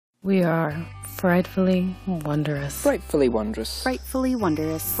We are frightfully wondrous. Frightfully wondrous. Frightfully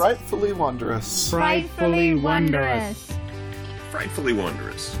wondrous. Frightfully wondrous. Frightfully wondrous. Frightfully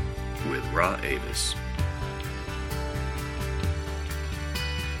Wondrous with Ra Avis.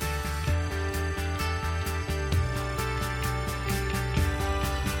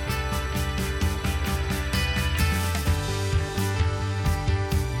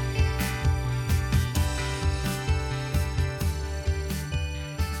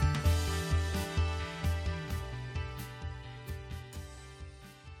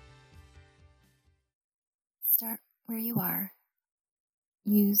 Start where you are.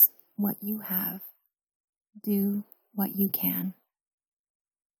 Use what you have. Do what you can.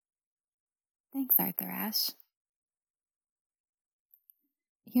 Thanks, Arthur Ashe.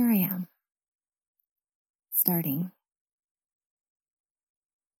 Here I am. Starting.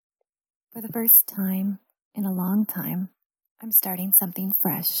 For the first time in a long time, I'm starting something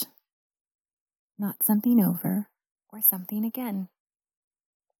fresh. Not something over or something again.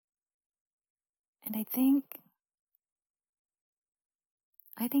 And I think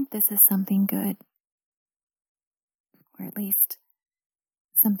this is something good. Or at least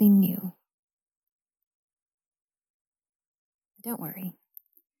something new. Don't worry.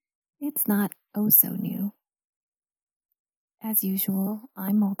 It's not oh so new. As usual,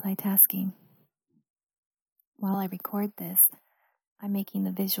 I'm multitasking. While I record this, I'm making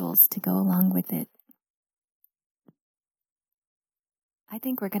the visuals to go along with it. I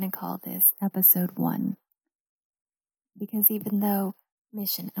think we're going to call this episode 1. Because even though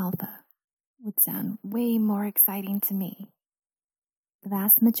Mission Alpha would sound way more exciting to me, the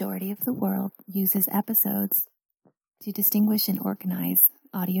vast majority of the world uses episodes to distinguish and organize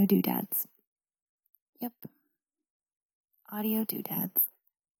audio doodads. Yep. Audio doodads.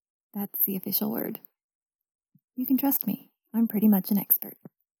 That's the official word. You can trust me. I'm pretty much an expert.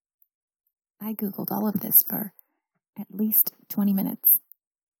 I Googled all of this for at least 20 minutes.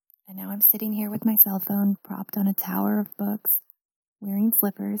 And now I'm sitting here with my cell phone propped on a tower of books, wearing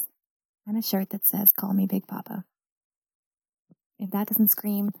slippers, and a shirt that says, "Call me Big Papa." If that doesn't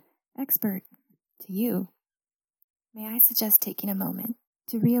scream expert to you, may I suggest taking a moment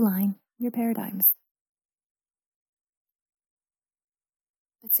to realign your paradigms?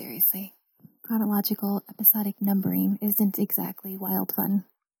 But seriously, chronological episodic numbering isn't exactly wild fun.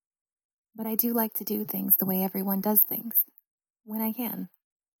 But I do like to do things the way everyone does things, when I can.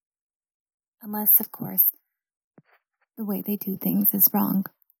 Unless, of course, the way they do things is wrong.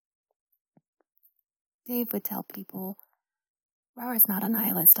 Dave would tell people, Ra's not a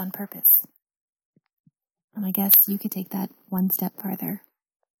nihilist on purpose. And I guess you could take that one step farther.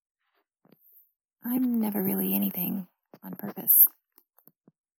 I'm never really anything on purpose.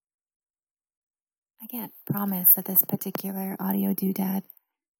 I can't promise that this particular audio doodad,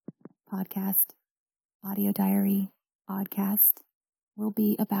 podcast, audio diary, oddcast will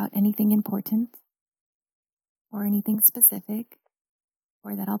be about anything important or anything specific,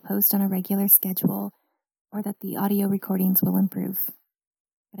 or that I'll post on a regular schedule, or that the audio recordings will improve.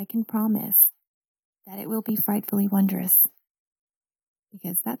 But I can promise that it will be frightfully wondrous,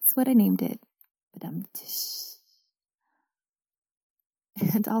 because that's what I named it.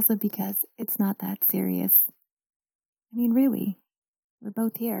 And also because it's not that serious. I mean, really, we're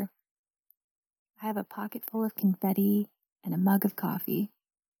both here. I have a pocket full of confetti and a mug of coffee.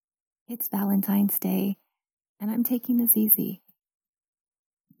 It's Valentine's Day, and I'm taking this easy.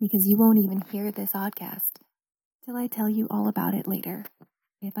 Because you won't even hear this oddcast till I tell you all about it later,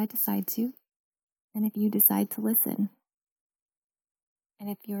 if I decide to, and if you decide to listen. And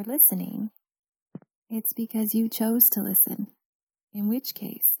if you're listening, it's because you chose to listen. In which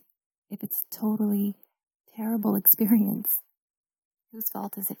case, if it's a totally terrible experience, whose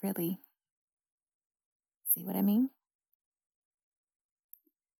fault is it really? See what I mean?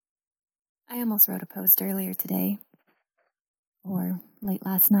 I almost wrote a post earlier today, or late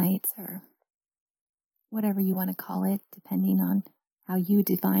last night, or whatever you want to call it, depending on how you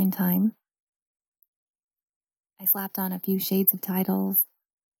define time. I slapped on a few shades of titles,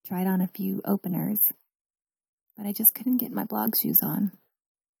 tried on a few openers, but I just couldn't get my blog shoes on.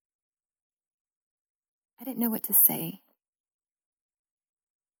 I didn't know what to say.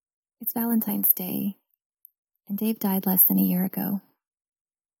 It's Valentine's Day, and Dave died less than a year ago.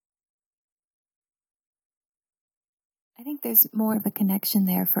 I think there's more of a connection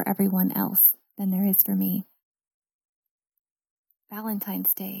there for everyone else than there is for me.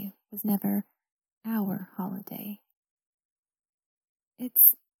 Valentine's Day was never our holiday.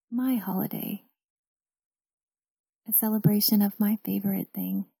 It's my holiday. A celebration of my favorite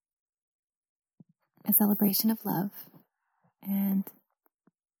thing. A celebration of love and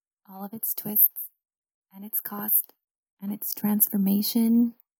all of its twists and its cost and its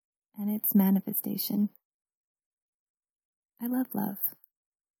transformation and its manifestation. I love love.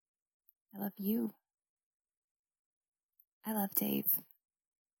 I love you. I love Dave.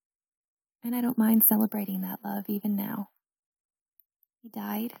 And I don't mind celebrating that love even now. He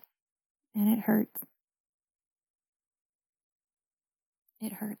died, and it hurts.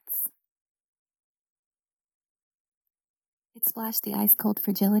 It hurts. It splashed the ice-cold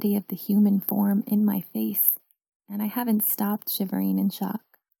fragility of the human form in my face, and I haven't stopped shivering in shock.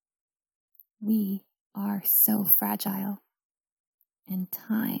 We are so fragile, and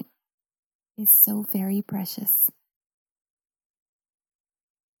time is so very precious.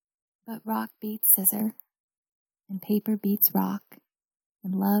 But rock beats scissor, and paper beats rock,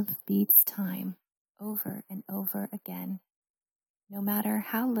 and love beats time over and over again, no matter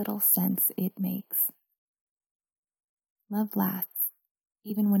how little sense it makes. Love lasts,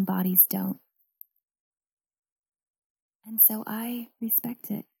 even when bodies don't. And so I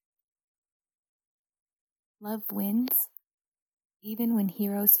respect it. Love wins, even when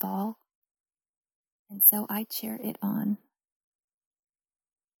heroes fall, and so I cheer it on.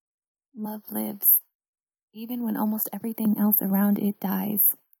 Love lives, even when almost everything else around it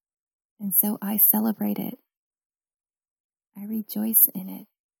dies, and so I celebrate it. I rejoice in it.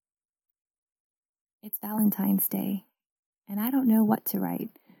 It's Valentine's Day, and I don't know what to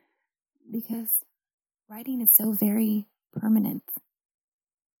write, because writing is so very permanent.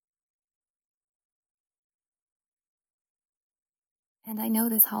 And I know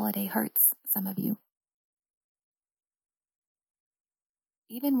this holiday hurts some of you.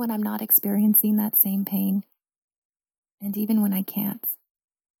 Even when I'm not experiencing that same pain, and even when I can't,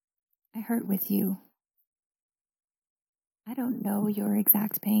 I hurt with you. I don't know your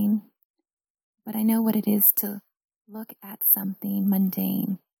exact pain, but I know what it is to look at something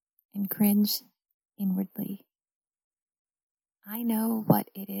mundane and cringe inwardly. I know what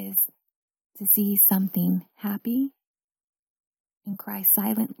it is to see something happy and cry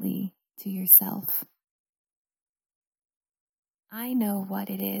silently to yourself. I know what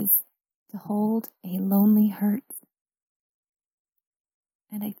it is to hold a lonely hurt.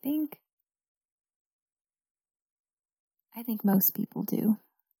 And I think most people do.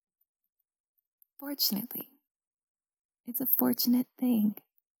 Fortunately, it's a fortunate thing.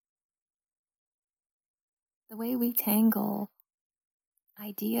 The way we tangle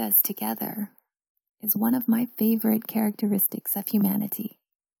ideas together is one of my favorite characteristics of humanity.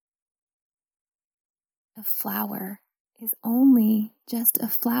 A flower is only just a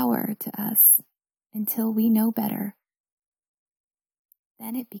flower to us until we know better.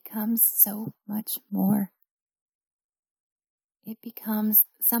 Then it becomes so much more. It becomes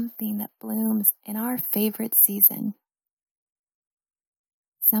something that blooms in our favorite season.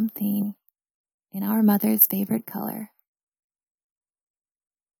 Something in our mother's favorite color.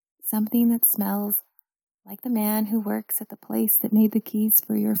 Something that smells like the man who works at the place that made the keys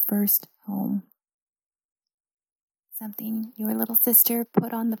for your first home. Something your little sister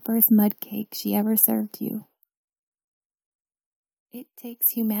put on the first mud cake she ever served you. It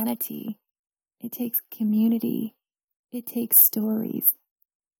takes humanity. It takes community. It takes stories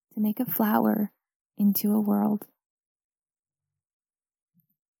to make a flower into a world.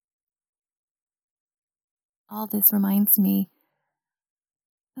 All this reminds me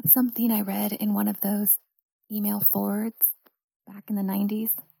of something I read in one of those email forwards back in the 90s.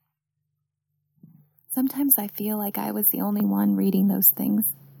 Sometimes I feel like I was the only one reading those things.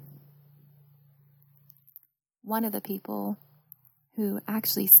 One of the people who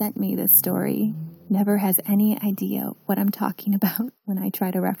actually sent me this story never has any idea what I'm talking about when I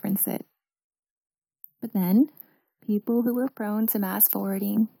try to reference it. But then, people who were prone to mass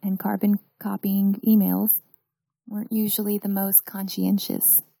forwarding and carbon copying emails weren't usually the most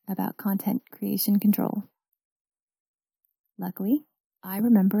conscientious about content creation control. Luckily, I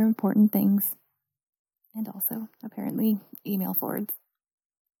remember important things. And also, apparently, email forwards.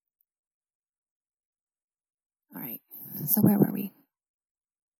 All right, so where were we?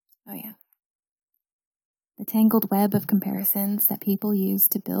 Oh yeah. The tangled web of comparisons that people use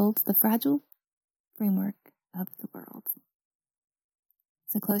to build the fragile framework of the world.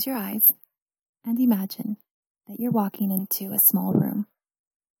 So close your eyes and imagine that you're walking into a small room.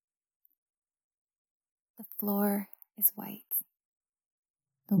 The floor is white.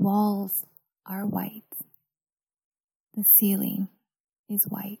 The walls are white. The ceiling is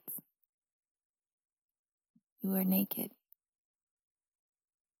white. You are naked.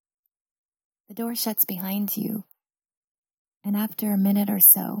 The door shuts behind you, and after a minute or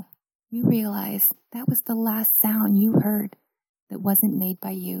so, you realize that was the last sound you heard that wasn't made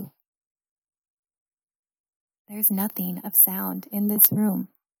by you. There's nothing of sound in this room.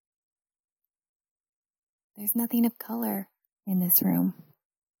 There's nothing of color in this room.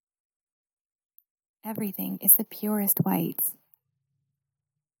 Everything is the purest white.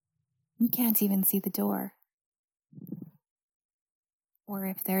 You can't even see the door. Or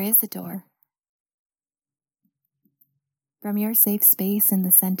if there is a door. From your safe space in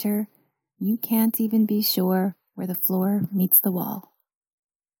the center, you can't even be sure where the floor meets the wall.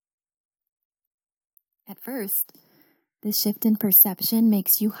 At first, the shift in perception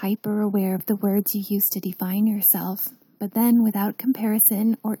makes you hyper-aware of the words you use to define yourself, but then without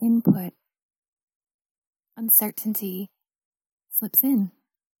comparison or input, uncertainty slips in.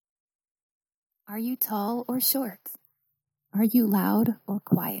 Are you tall or short? Are you loud or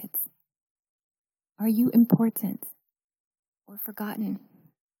quiet? Are you important or forgotten?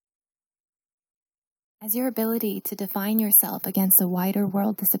 As your ability to define yourself against a wider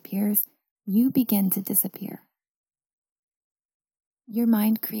world disappears, you begin to disappear. Your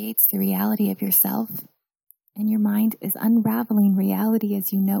mind creates the reality of yourself, and your mind is unraveling reality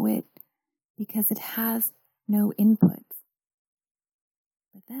as you know it because it has no input.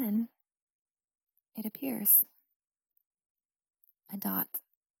 But then it appears. A dot.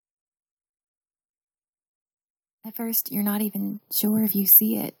 At first, you're not even sure if you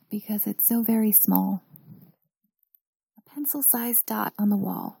see it because it's so very small. A pencil-sized dot on the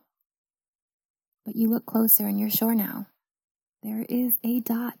wall. But you look closer and you're sure now. There is a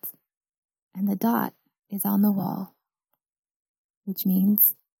dot, and the dot is on the wall, which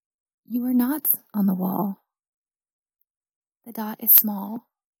means you are not on the wall. The dot is small,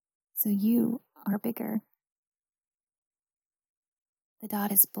 so you are bigger. The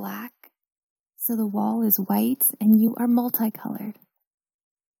dot is black, so the wall is white and you are multicolored.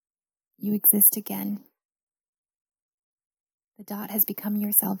 You exist again. The dot has become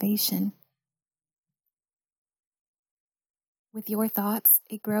your salvation. With your thoughts,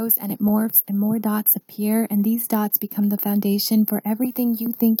 it grows and it morphs and more dots appear, and these dots become the foundation for everything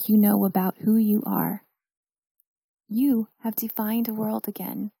you think you know about who you are. You have defined a world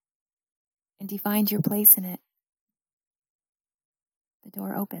again and defined your place in it. The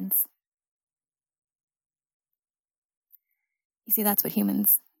door opens. You see, that's what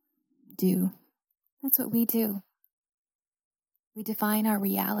humans do. That's what we do. We define our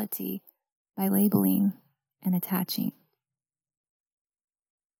reality by labeling and attaching.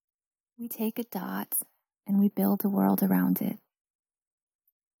 We take a dot and we build a world around it.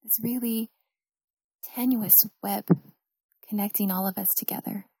 This really tenuous web connecting all of us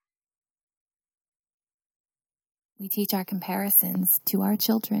together. We teach our comparisons to our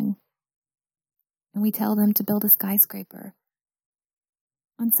children, and we tell them to build a skyscraper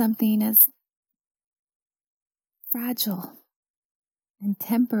on something as fragile and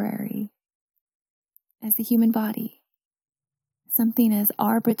temporary as the human body. Something as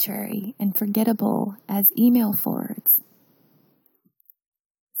arbitrary and forgettable as email forwards.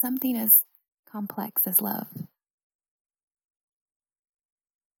 Something as complex as love.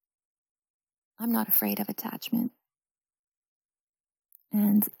 I'm not afraid of attachment.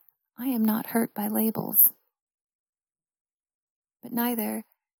 And I am not hurt by labels. But neither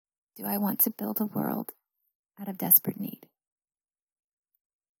do I want to build a world out of desperate need.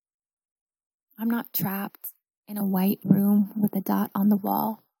 I'm not trapped in a white room with a dot on the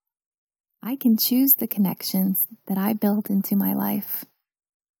wall. I can choose the connections that I build into my life.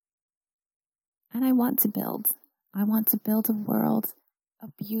 And I want to build a world, a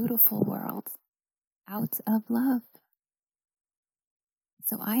beautiful world, out of love.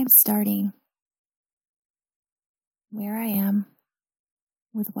 So I am starting where I am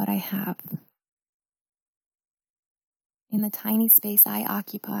with what I have. In the tiny space I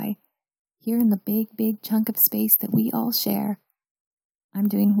occupy, here in the big, big chunk of space that we all share, I'm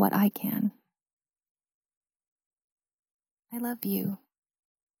doing what I can. I love you.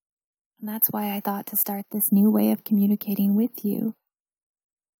 And that's why I thought to start this new way of communicating with you.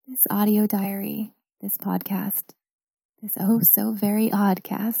 This audio diary, this podcast, this oh so very odd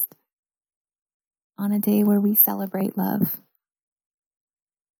cast, on a day where we celebrate love.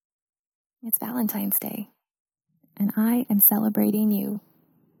 It's Valentine's Day, and I am celebrating you.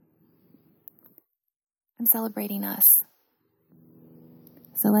 I'm celebrating us.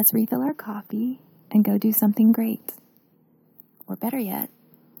 So let's refill our coffee and go do something great. Or better yet,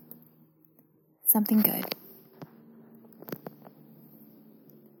 something good.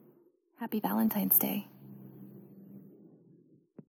 Happy Valentine's Day.